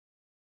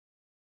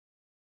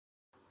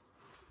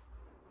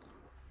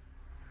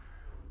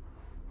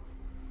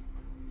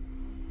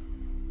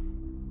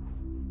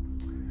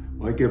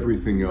Like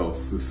everything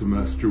else, the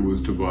semester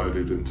was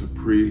divided into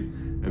pre-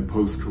 and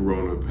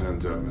post-corona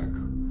pandemic.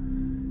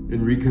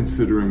 In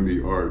reconsidering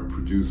the art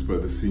produced by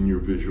the senior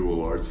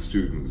visual arts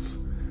students,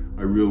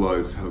 I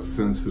realized how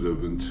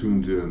sensitive and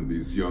tuned in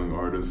these young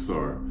artists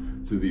are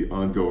to the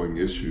ongoing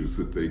issues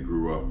that they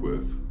grew up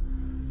with.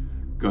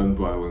 Gun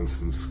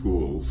violence in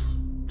schools,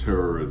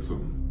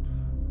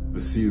 terrorism, a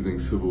seething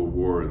civil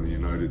war in the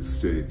United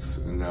States,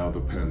 and now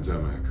the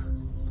pandemic.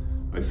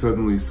 I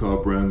suddenly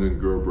saw Brandon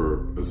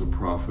Gerber as a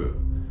prophet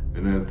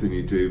and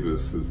Anthony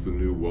Davis as the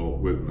new Walt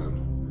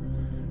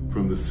Whitman.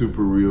 From the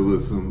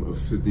superrealism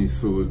of Sidney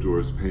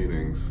Silidor's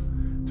paintings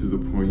to the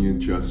poignant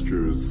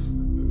gestures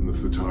in the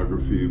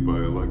photography by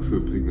Alexa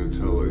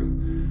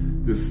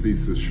Pignatelli, this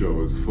thesis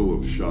show is full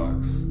of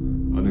shocks,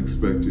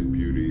 unexpected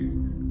beauty,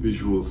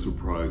 visual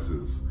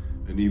surprises,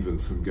 and even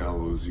some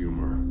gallows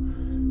humor.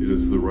 It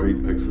is the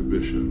right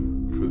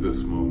exhibition for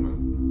this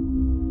moment.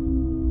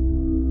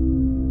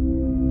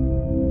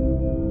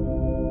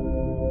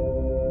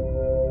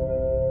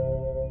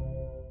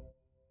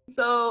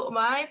 So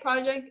my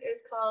project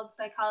is called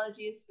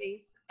Psychology of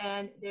Space,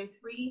 and there are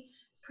 3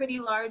 pretty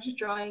large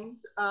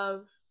drawings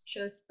of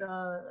just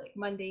like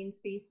mundane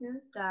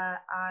spaces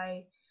that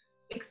I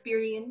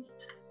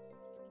experienced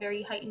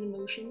very heightened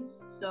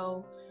emotions.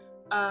 So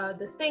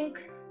the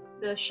sink,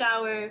 the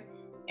shower,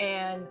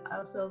 and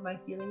also my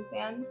ceiling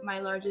fan. My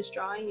largest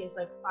drawing is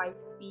like 5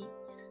 feet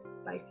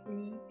by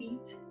 3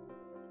 feet.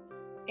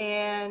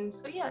 And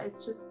so yeah,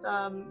 it's just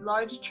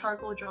large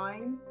charcoal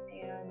drawings,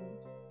 and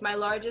my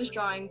largest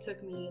drawing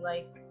took me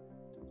like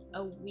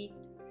a week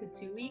to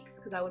 2 weeks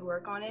because I would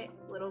work on it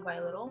little by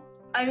little.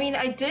 I mean,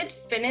 I did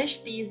finish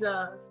these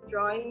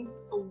drawings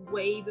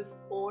way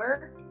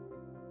before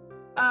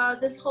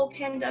this whole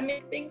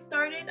pandemic thing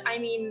started. I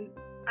mean,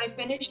 I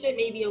finished it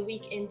maybe a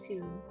week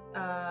into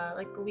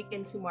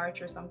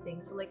March or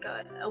something. So like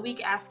a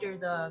week after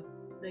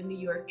the New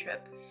York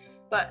trip.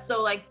 But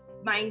so like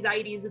my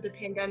anxieties of the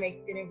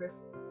pandemic didn't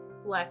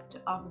reflect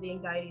off of the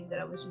anxieties that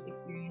I was just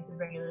experiencing in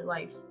regular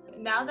life.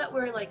 Now that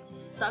we're like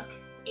stuck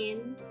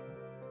in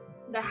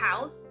the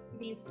house,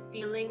 these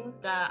feelings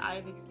that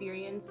I've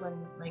experienced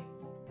when like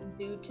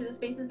due to the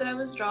spaces that I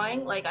was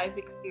drawing, like I've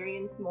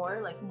experienced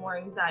more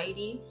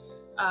anxiety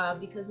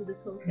because of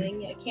this whole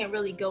thing. I can't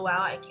really go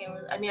out. I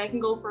can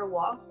go for a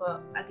walk,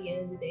 but at the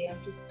end of the day,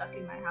 I'm just stuck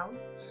in my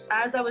house.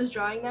 As I was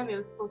drawing them, it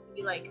was supposed to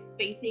be like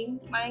facing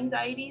my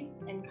anxieties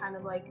and kind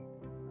of like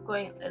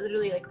going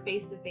literally like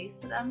face to face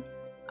to them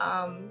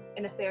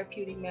in a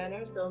therapeutic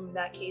manner. So in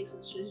that case,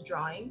 it's just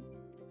drawing.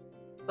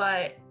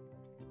 But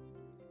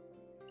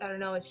I don't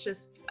know, it's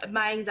just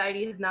my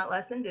anxiety has not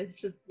lessened. It's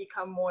just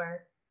become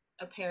more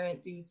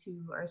apparent due to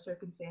our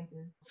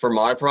circumstances. For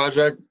my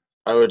project,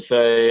 I would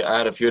say I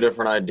had a few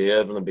different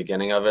ideas in the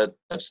beginning of it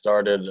that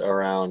started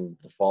around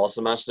the fall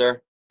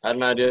semester. I had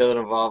an idea that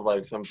involved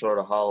like some sort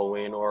of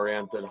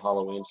Halloween-oriented,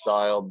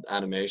 Halloween-styled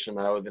animation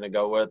that I was going to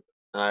go with.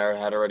 And I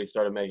had already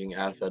started making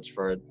assets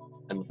for it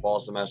in the fall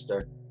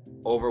semester.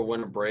 Over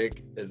winter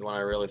break is when I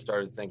really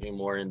started thinking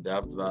more in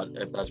depth about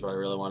if that's what I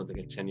really wanted to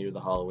continue, the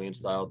Halloween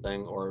style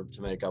thing, or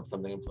to make up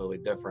something completely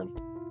different.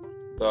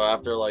 So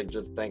after like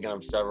just thinking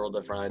of several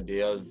different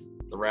ideas,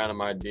 the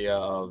random idea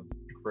of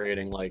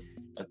creating like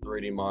a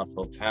 3D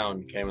model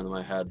town came into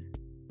my head.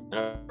 And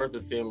at first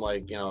it seemed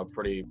like, a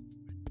pretty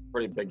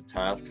big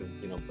task, because,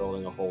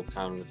 building a whole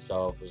town in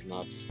itself is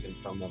not just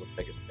something that'll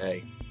take a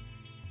day.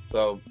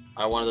 So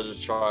I wanted to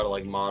just try to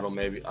like model,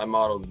 I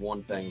modeled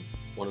one thing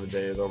one of the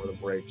days over the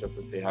break just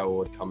to see how it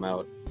would come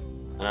out.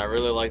 And I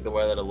really liked the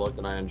way that it looked,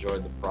 and I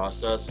enjoyed the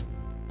process.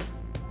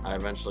 I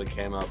eventually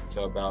came up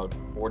to about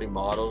 40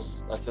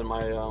 models that's in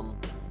my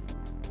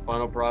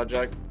final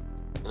project.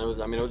 And it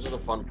was just a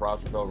fun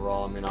process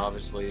overall.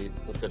 Obviously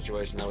the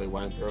situation that we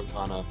went through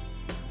kind of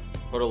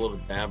put a little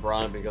damper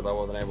on it because I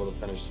wasn't able to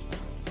finish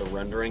the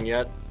rendering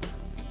yet.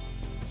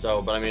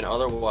 So, but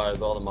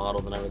otherwise all the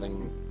models and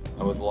everything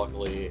I was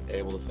luckily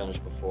able to finish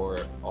before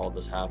all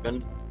this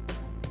happened.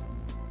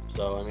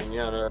 So,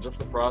 just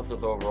the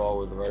process overall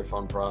was a very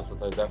fun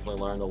process. I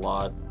definitely learned a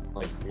lot,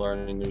 like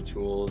learning new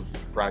tools,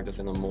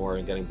 practicing them more,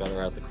 and getting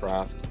better at the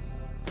craft.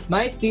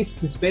 My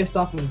thesis is based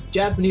off of a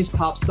Japanese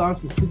pop song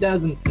from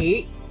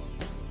 2008.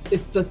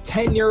 It's a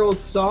 10-year-old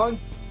song,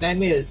 and I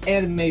made an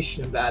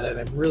animation about it.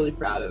 I'm really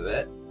proud of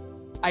it.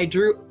 I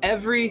drew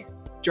every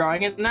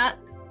drawing in that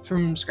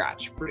from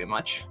scratch, pretty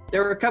much.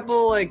 There were a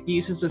couple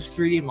uses of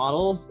 3D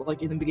models.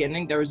 Like in the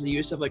beginning, there was the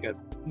use of a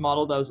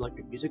model that was like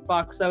a music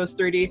box that was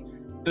 3D.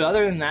 But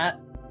other than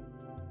that,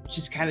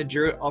 just kind of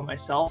drew it all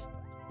myself.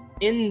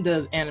 In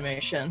the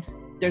animation,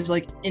 there's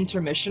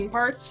intermission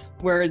parts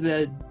where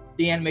the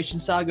animation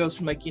style goes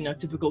from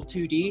typical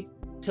 2D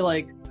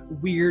to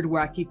weird,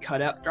 wacky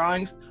cutout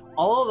drawings.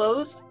 All of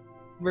those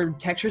were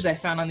textures I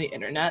found on the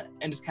internet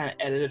and just kind of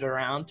edited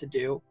around to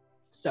do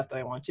stuff that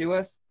I want to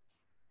with.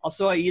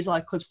 Also, I use a lot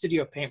of Clip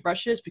Studio paint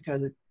brushes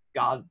because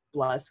God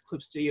bless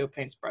Clip Studio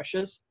paints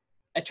brushes.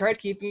 I tried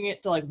keeping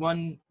it to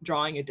one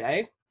drawing a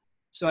day.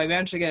 So I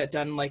managed to get it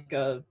done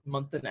a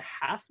month and a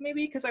half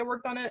maybe, because I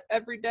worked on it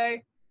every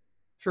day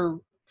for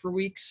for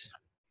weeks.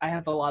 I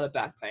have a lot of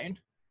back pain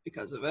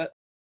because of it.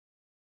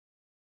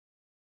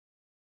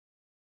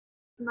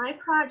 My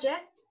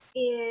project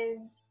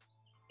it's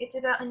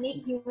about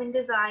innate human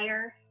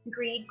desire,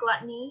 greed,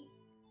 gluttony.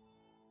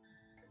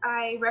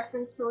 I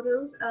reference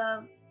photos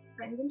of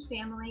friends and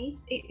family.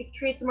 It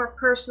creates a more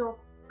personal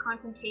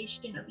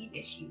confrontation of these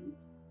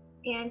issues.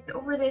 And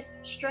over this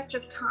stretch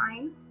of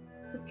time,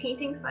 the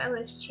painting style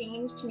has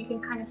changed and you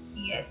can kind of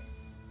see it.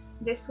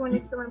 This one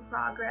is still in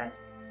progress,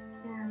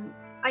 and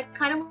I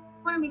kind of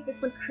want to make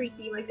this one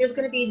creepy. Like there's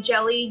going to be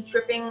jelly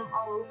dripping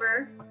all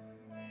over.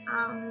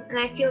 And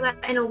I feel that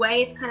in a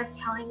way it's kind of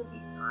telling of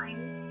these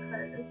times,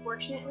 because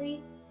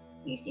unfortunately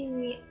you see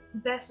the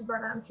best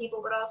brought on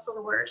people, but also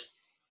the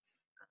worst.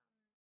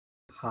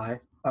 Hi,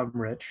 I'm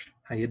Rich.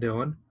 How you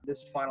doing?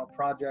 This final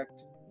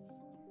project,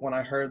 when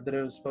I heard that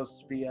it was supposed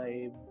to be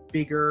a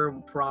bigger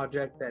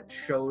project that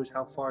shows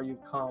how far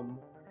you've come,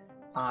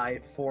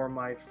 for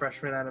my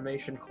freshman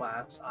animation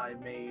class, I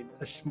made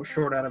a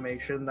short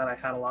animation that I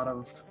had a lot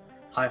of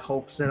high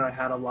hopes in. I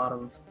had a lot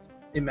of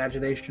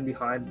imagination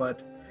behind,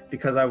 but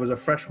because I was a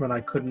freshman,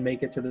 I couldn't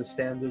make it to the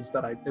standards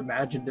that I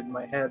imagined in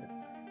my head.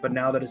 But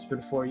now that it's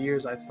been 4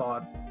 years, I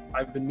thought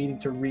I've been meaning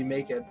to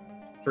remake it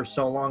for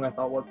so long. I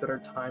thought, what better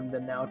time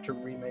than now to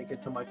remake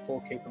it to my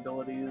full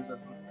capabilities. And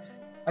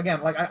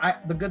again, like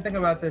the good thing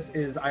about this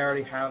is I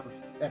already have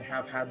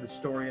had the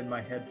story in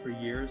my head for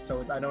years,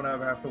 so I don't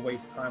ever have to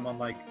waste time on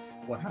like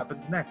what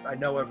happens next. I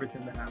know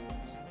everything that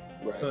happens.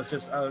 Right. So it's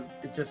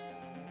just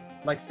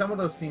like some of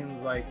those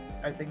scenes, like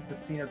I think the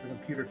scene of the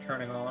computer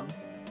turning on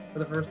for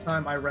the first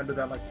time, I rendered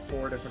that like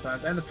 4 different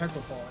times, and the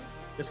pencil falling,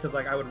 just because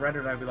like I would render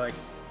it and I'd be like,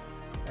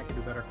 I could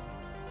do better.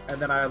 And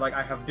then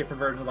I have different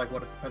versions of like,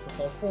 what if the pencil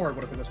falls forward?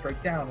 What if it goes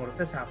straight down? What if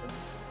this happens?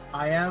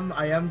 I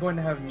am going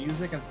to have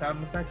music and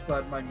sound effects,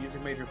 but my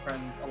music major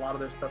friends, a lot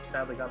of their stuff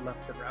sadly got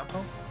left at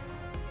Ramapo.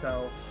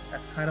 So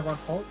that's kind of on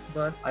hold,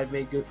 but I've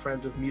made good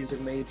friends with music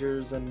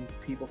majors and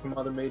people from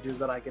other majors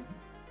that I could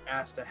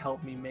ask to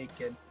help me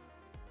make it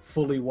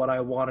fully what I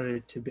wanted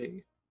it to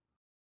be.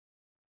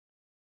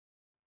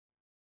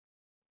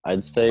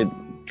 I'd say,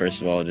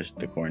 first of all, just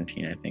the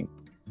quarantine, I think,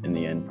 in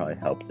the end probably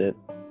helped it,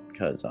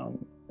 because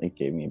it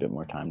gave me a bit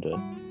more time to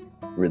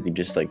really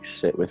just like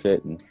sit with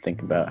it and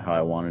think about how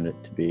I wanted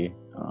it to be,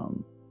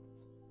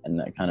 and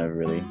that kind of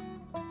really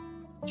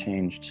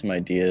changed some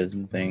ideas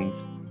and things,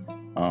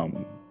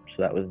 so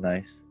that was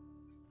nice.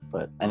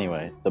 But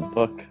anyway, the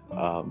book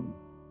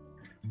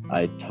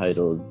I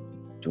titled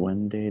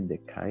Duende de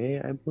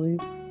Calle, I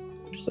believe,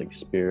 just like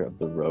Spirit of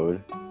the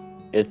Road.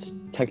 It's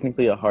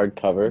technically a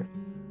hardcover.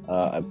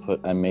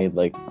 I made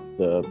like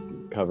the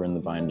cover and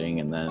the binding,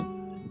 and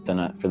then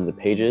for the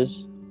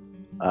pages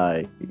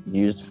I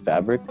used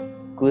fabric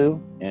glue,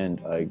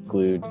 and I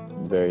glued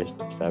various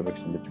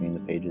fabrics in between the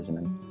pages and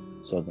then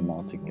sewed them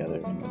all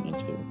together and went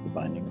into the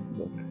binding of the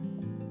book.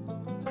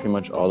 Pretty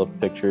much all the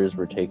pictures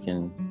were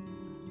taken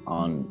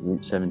on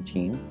Route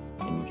 17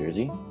 in New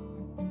Jersey,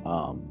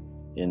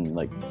 in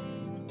like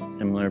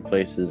similar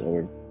places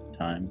over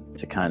time,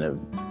 to kind of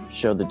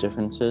show the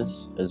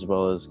differences, as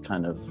well as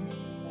kind of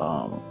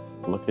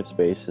look at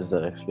spaces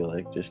that I feel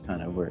like just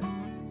kind of were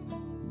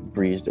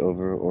breezed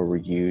over or were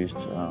used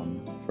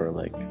for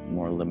like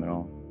more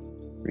liminal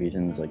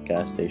reasons, like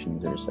gas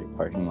stations or just like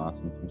parking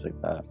lots and things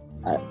like that.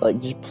 I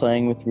like just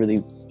playing with really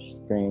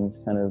strange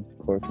kind of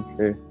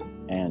portraiture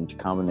and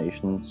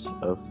combinations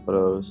of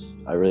photos.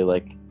 I really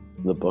like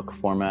the book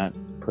format,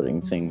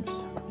 putting things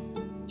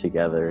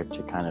together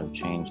to kind of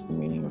change the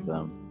meaning of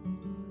them.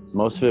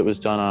 Most of it was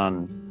done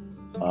on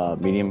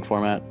medium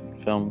format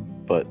film,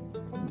 but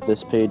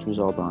this page was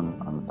all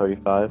done on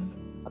 35.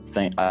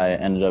 I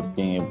ended up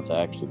being able to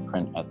actually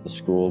print at the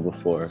school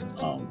before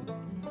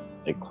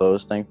it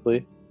closed,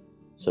 thankfully.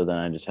 So then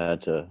I just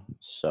had to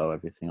sew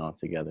everything all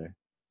together.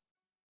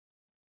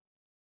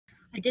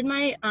 I did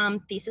my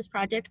thesis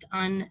project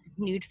on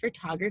nude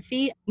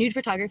photography. Nude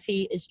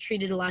photography is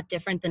treated a lot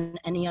different than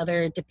any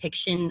other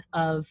depiction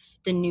of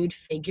the nude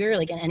figure,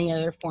 like in any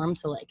other form.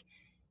 So like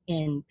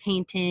in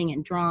painting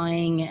and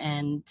drawing,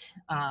 and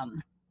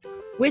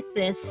with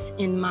this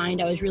in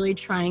mind, I was really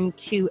trying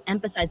to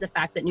emphasize the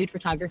fact that nude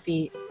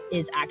photography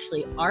is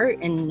actually art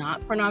and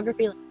not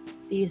pornography.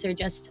 These are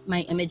just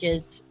my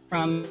images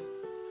from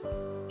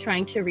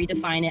trying to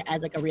redefine it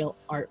as like a real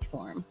art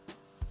form.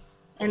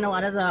 And a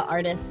lot of the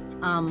artists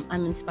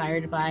I'm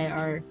inspired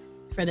by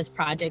for this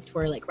project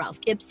were like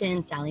Ralph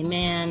Gibson, Sally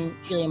Mann,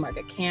 Julia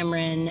Margaret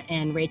Cameron,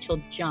 and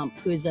Rachel Jump,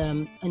 who's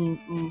a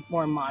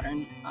more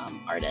modern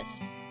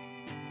artist.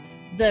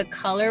 The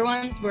color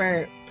ones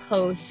were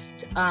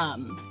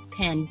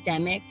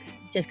post-pandemic,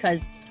 just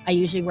because I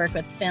usually work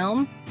with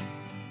film.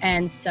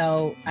 And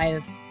so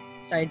I've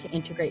started to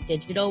integrate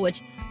digital,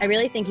 which I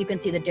really think you can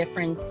see the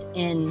difference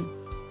in,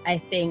 I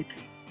think,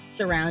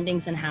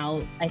 surroundings and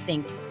how I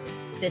think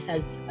this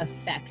has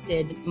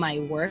affected my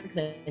work.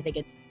 I think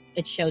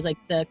it shows like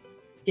the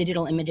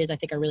digital images I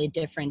think are really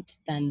different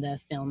than the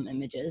film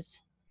images.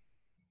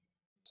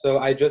 So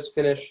I just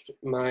finished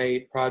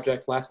my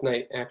project last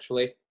night,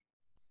 actually.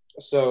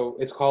 So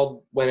it's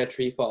called When a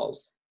Tree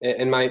Falls.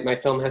 And my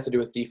film has to do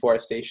with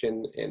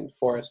deforestation and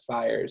forest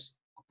fires.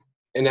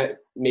 And that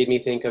made me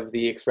think of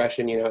the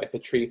expression, if a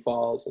tree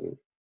falls and,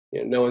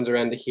 no one's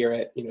around to hear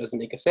it, it doesn't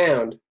make a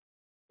sound.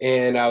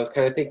 And I was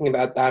kind of thinking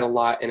about that a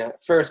lot. And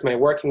at first, my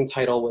working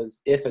title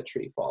was If a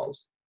Tree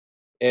Falls.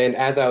 And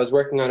as I was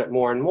working on it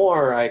more and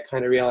more, I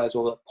kind of realized,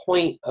 well, the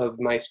point of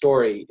my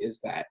story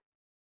is that,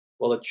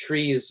 well, the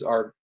trees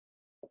are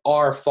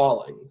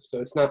falling. So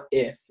it's not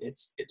if,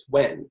 it's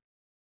when.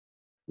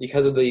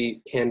 Because of the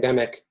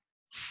pandemic,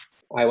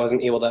 I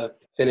wasn't able to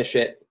finish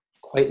it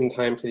quite in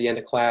time for the end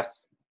of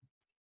class.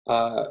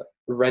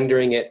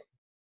 Rendering it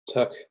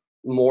took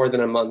more than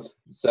a month.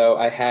 So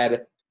I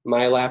had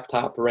my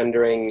laptop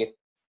rendering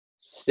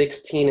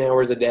 16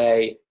 hours a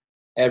day,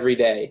 every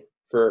day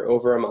for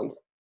over a month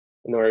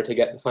in order to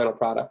get the final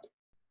product.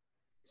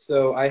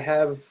 So I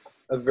have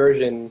a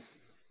version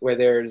where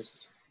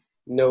there's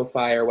no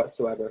fire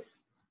whatsoever.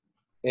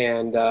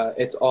 And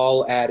it's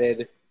all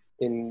added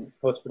in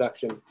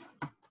post-production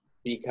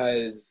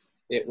because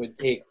it would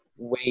take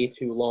way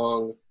too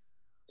long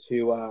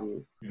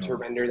to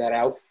render that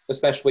out,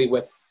 especially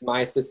with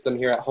my system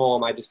here at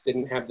home. I just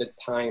didn't have the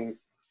time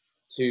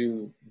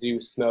to do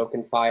smoke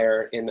and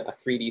fire in a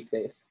 3D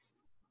space.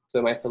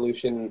 So my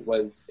solution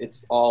was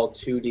it's all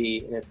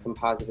 2D and it's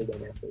composited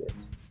in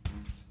afterwards.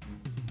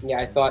 Yeah,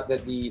 I thought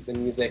that the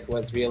music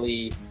was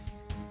really,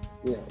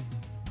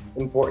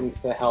 important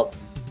to help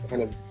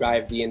kind of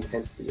drive the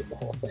intensity of the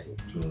whole thing.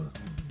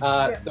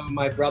 Sure. So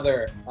my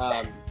brother,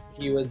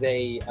 he was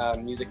a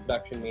music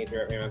production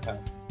major at Ramapo,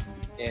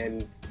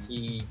 and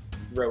he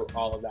wrote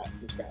all of that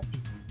from scratch.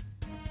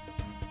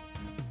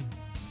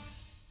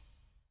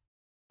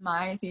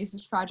 My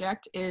thesis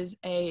project is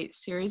a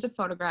series of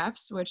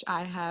photographs, which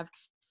I have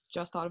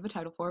just thought of a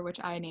title for, which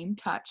I named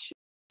Touch.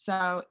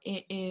 So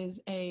it is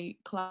a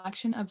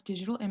collection of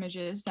digital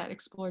images that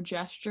explore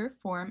gesture,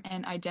 form,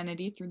 and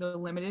identity through the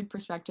limited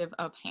perspective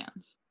of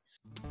hands.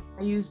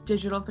 I use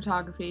digital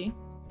photography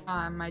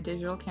on my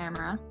digital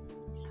camera.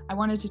 I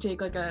wanted to take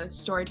like a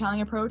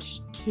storytelling approach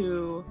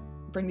to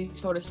bring these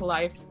photos to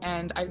life,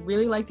 and I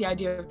really like the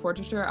idea of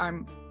portraiture.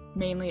 I'm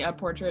mainly a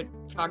portrait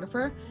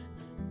photographer,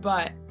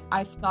 but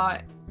I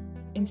thought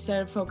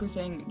instead of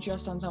focusing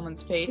just on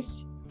someone's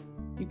face,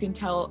 you can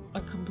tell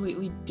a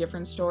completely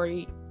different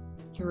story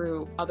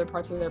through other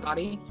parts of their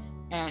body,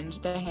 and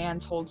the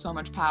hands hold so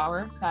much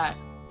power that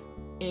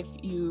if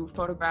you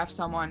photograph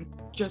someone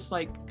just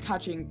like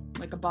touching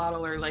like a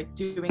bottle or like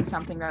doing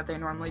something that they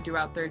normally do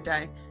out their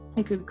day,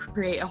 it could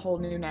create a whole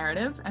new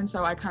narrative. And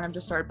so I kind of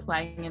just started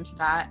playing into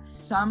that.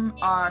 Some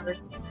are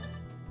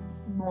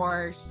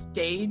more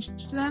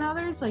staged than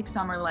others, like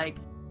some are like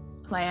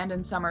planned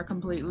and some are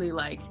completely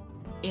like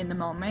in the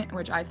moment,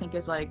 which I think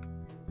is like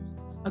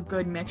a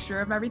good mixture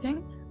of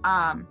everything.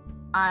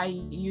 I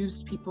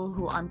used people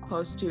who I'm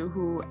close to,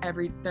 who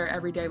their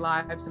everyday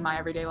lives and my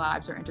everyday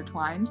lives are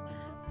intertwined,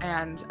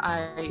 and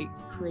I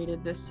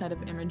created this set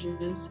of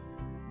images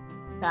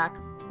back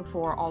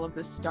before all of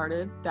this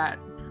started that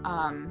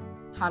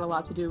had a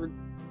lot to do with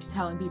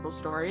telling people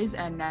stories,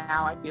 and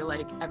now I feel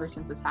like ever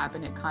since this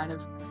happened, it kind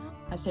of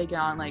has taken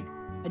on like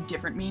a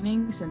different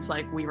meaning, since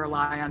like we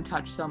rely on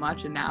touch so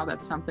much, and now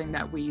that's something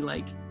that we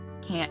like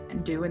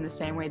can't do in the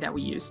same way that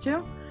we used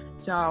to.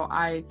 So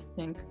I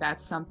think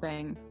that's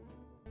something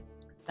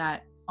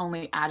that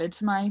only added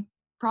to my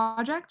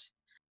project.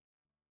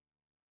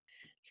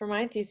 For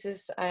my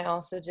thesis, I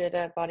also did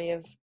a body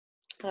of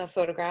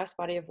photographs,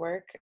 body of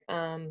work,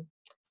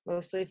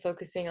 mostly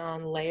focusing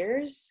on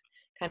layers,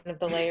 kind of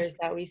the layers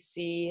that we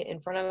see in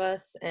front of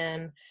us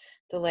and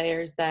the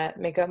layers that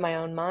make up my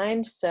own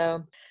mind.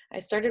 So I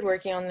started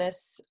working on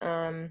this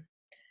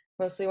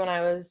mostly when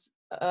I was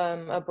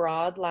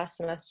abroad last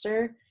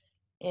semester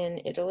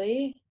in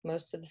Italy.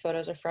 Most of the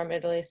photos are from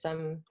Italy,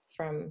 some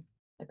from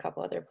a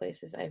couple other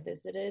places I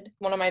visited.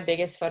 One of my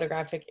biggest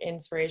photographic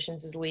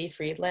inspirations is Lee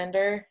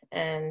Friedlander,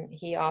 and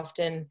he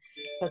often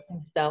puts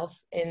himself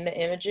in the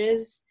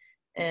images,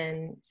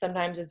 and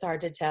sometimes it's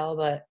hard to tell,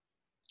 but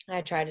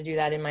I try to do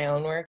that in my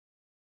own work.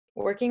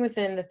 Working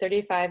within the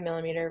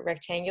 35mm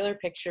rectangular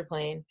picture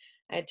plane,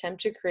 I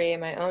attempt to create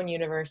my own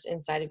universe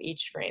inside of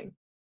each frame.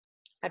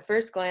 At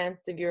first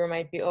glance, the viewer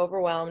might be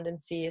overwhelmed and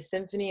see a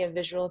symphony of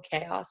visual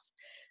chaos.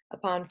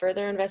 Upon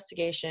further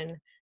investigation,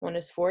 one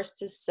is forced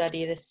to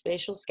study the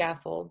spatial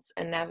scaffolds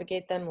and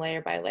navigate them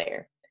layer by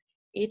layer.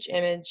 Each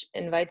image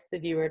invites the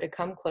viewer to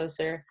come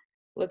closer,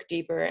 look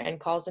deeper, and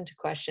calls into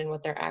question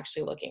what they're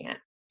actually looking at.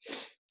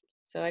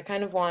 So I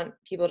kind of want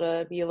people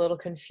to be a little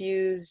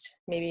confused,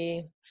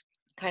 maybe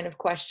kind of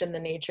question the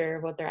nature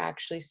of what they're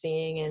actually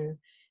seeing, and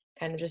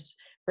kind of just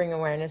bring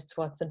awareness to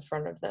what's in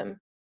front of them.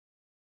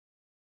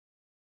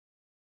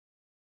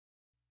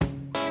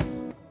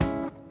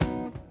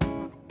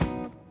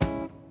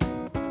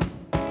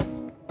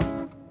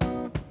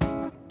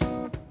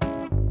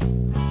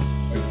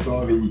 I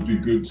thought it would be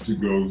good to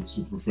go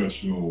to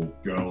professional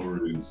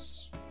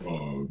galleries,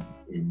 and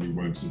we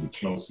went to the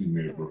Chelsea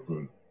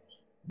neighborhood.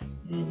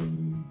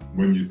 And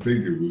when you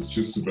think it was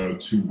just about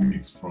 2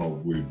 weeks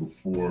probably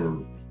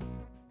before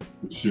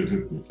the shit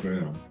hit the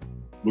fan.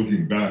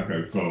 looking back,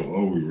 I felt,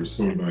 oh, we were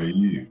so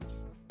naive.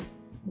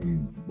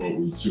 And what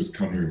was just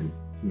coming,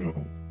 you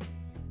know,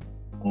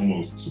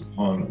 almost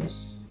upon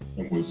us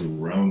and was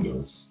around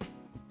us,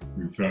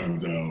 we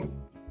found out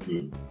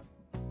that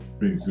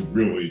things had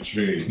really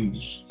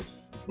changed.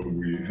 But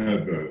we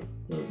had that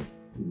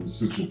it was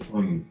such a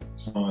fun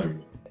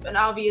time. And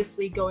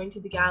obviously going to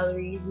the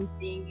galleries and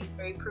seeing these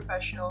very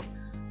professional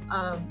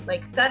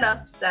like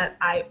setups that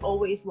I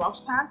always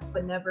walked past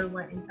but never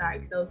went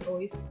inside because I was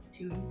always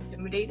too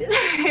intimidated.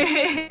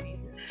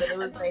 But it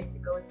was nice to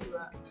go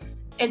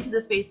into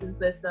the spaces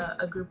with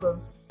a group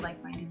of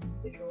like-minded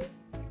individuals.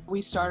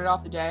 We started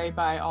off the day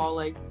by all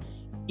like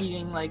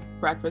eating like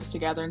breakfast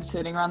together and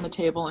sitting around the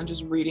table and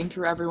just reading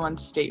through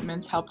everyone's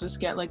statements helped us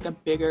get like a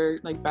bigger,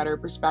 like better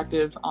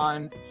perspective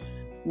on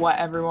what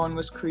everyone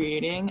was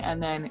creating,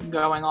 and then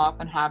going off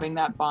and having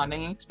that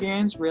bonding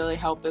experience really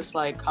helped us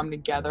like come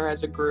together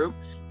as a group.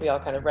 We all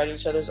kind of read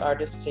each other's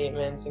artist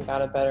statements and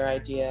got a better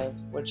idea of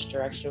which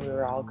direction we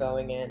were all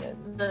going in.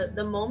 And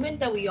the moment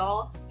that we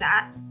all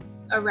sat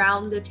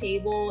around the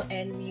table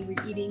and we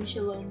were eating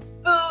Shalom's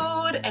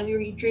food and we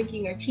were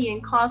drinking our tea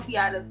and coffee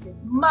out of his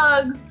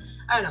mugs,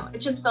 I don't know, it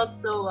just felt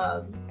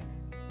so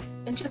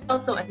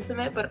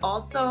intimate, but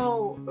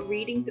also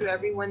reading through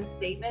everyone's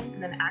statements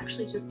and then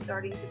actually just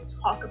starting to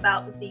talk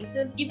about the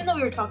thesis, even though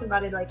we were talking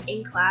about it like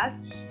in class,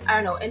 I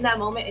don't know, in that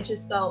moment it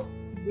just felt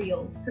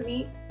real to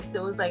me.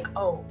 So it was like,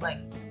 oh, like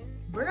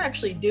we're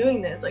actually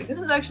doing this, like this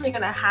is actually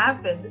gonna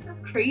happen, this is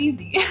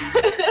crazy.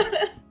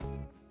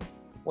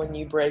 When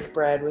you break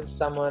bread with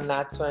someone,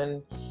 that's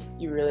when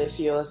you really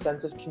feel a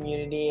sense of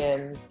community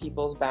and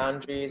people's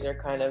boundaries are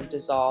kind of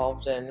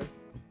dissolved and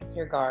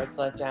your guards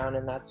let down,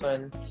 and that's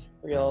when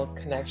real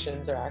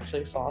connections are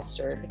actually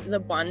fostered. The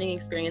bonding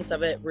experience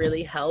of it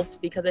really helped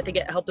because I think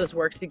it helped us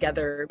work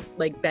together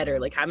like better,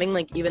 like having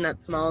like even that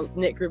small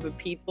knit group of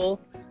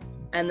people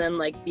and then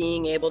like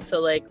being able to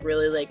like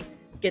really like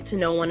get to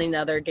know one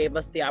another gave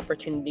us the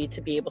opportunity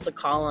to be able to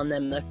call on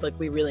them if like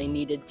we really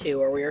needed to,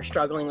 or we were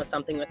struggling with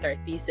something with our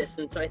thesis.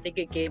 And so I think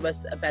it gave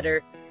us a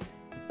better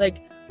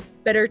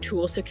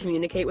tools to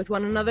communicate with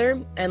one another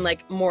and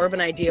like more of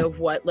an idea of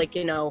what, like,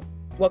 you know,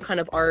 what kind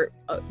of art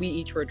we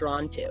each were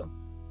drawn to.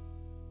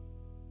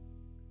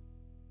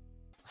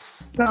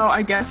 So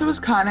I guess it was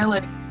kind of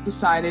like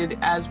decided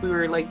as we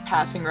were like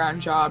passing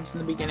around jobs in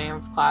the beginning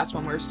of class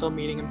when we were still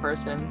meeting in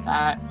person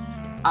that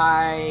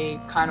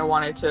I kind of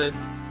wanted to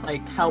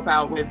like help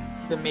out with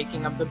the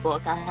making of the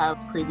book. I have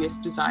previous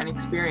design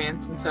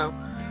experience, and so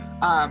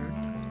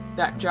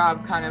that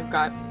job kind of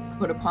got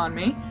put upon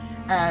me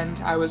and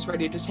I was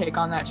ready to take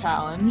on that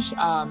challenge.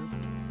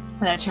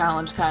 That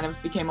challenge kind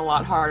of became a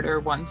lot harder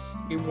once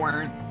we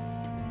weren't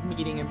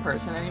meeting in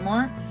person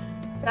anymore.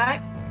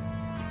 That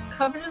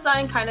cover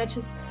design kind of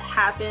just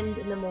happened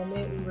in the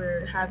moment. We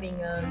were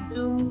having a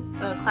Zoom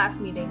class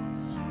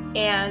meeting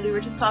and we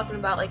were just talking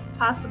about like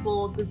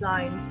possible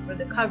designs for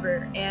the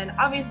cover, and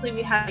obviously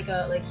we had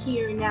like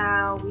here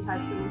now we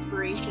had some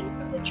inspiration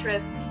from the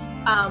trip,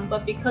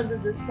 but because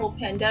of this whole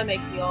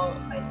pandemic we all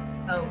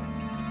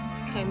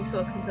came to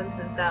a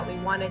consensus that we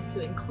wanted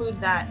to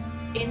include that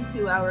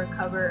into our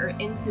cover or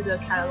into the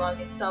catalog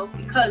itself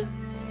because,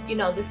 you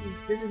know, this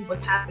is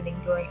what's happening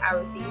during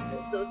our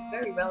thesis, so it's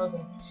very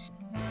relevant.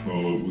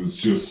 Well, it was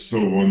just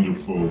so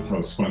wonderful how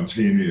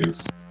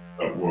spontaneous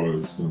that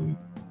was, and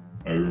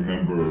I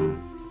remember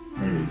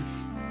kind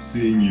of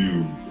seeing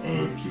you,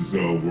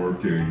 Giselle,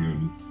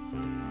 working,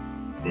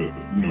 but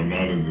you know,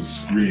 not in the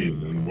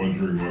screen, and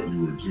wondering what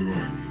you were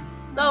doing.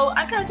 So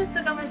I kind of just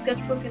took out my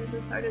sketchbook and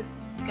just started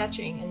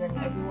sketching, and then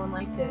everyone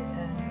liked it,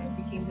 and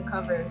it became the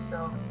cover.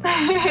 So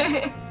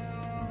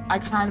I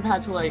kind of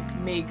had to like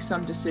make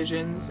some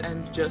decisions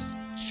and just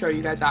show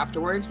you guys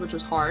afterwards, which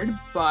was hard,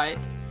 but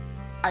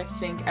I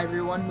think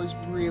everyone was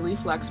really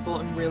flexible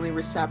and really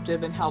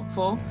receptive and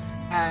helpful,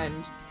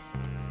 and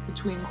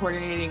between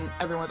coordinating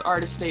everyone's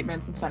artist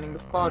statements and sending the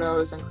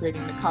photos and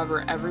creating the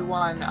cover,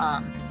 everyone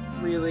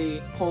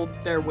really pulled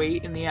their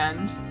weight in the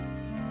end.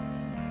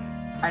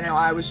 I know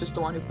I was just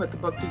the one who put the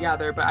book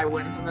together, but I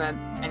wouldn't have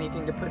had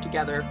anything to put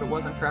together if it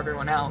wasn't for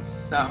everyone else.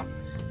 So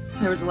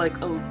there was like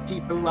a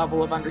deeper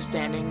level of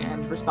understanding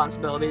and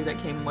responsibility that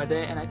came with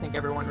it, and I think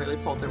everyone really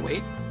pulled their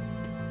weight.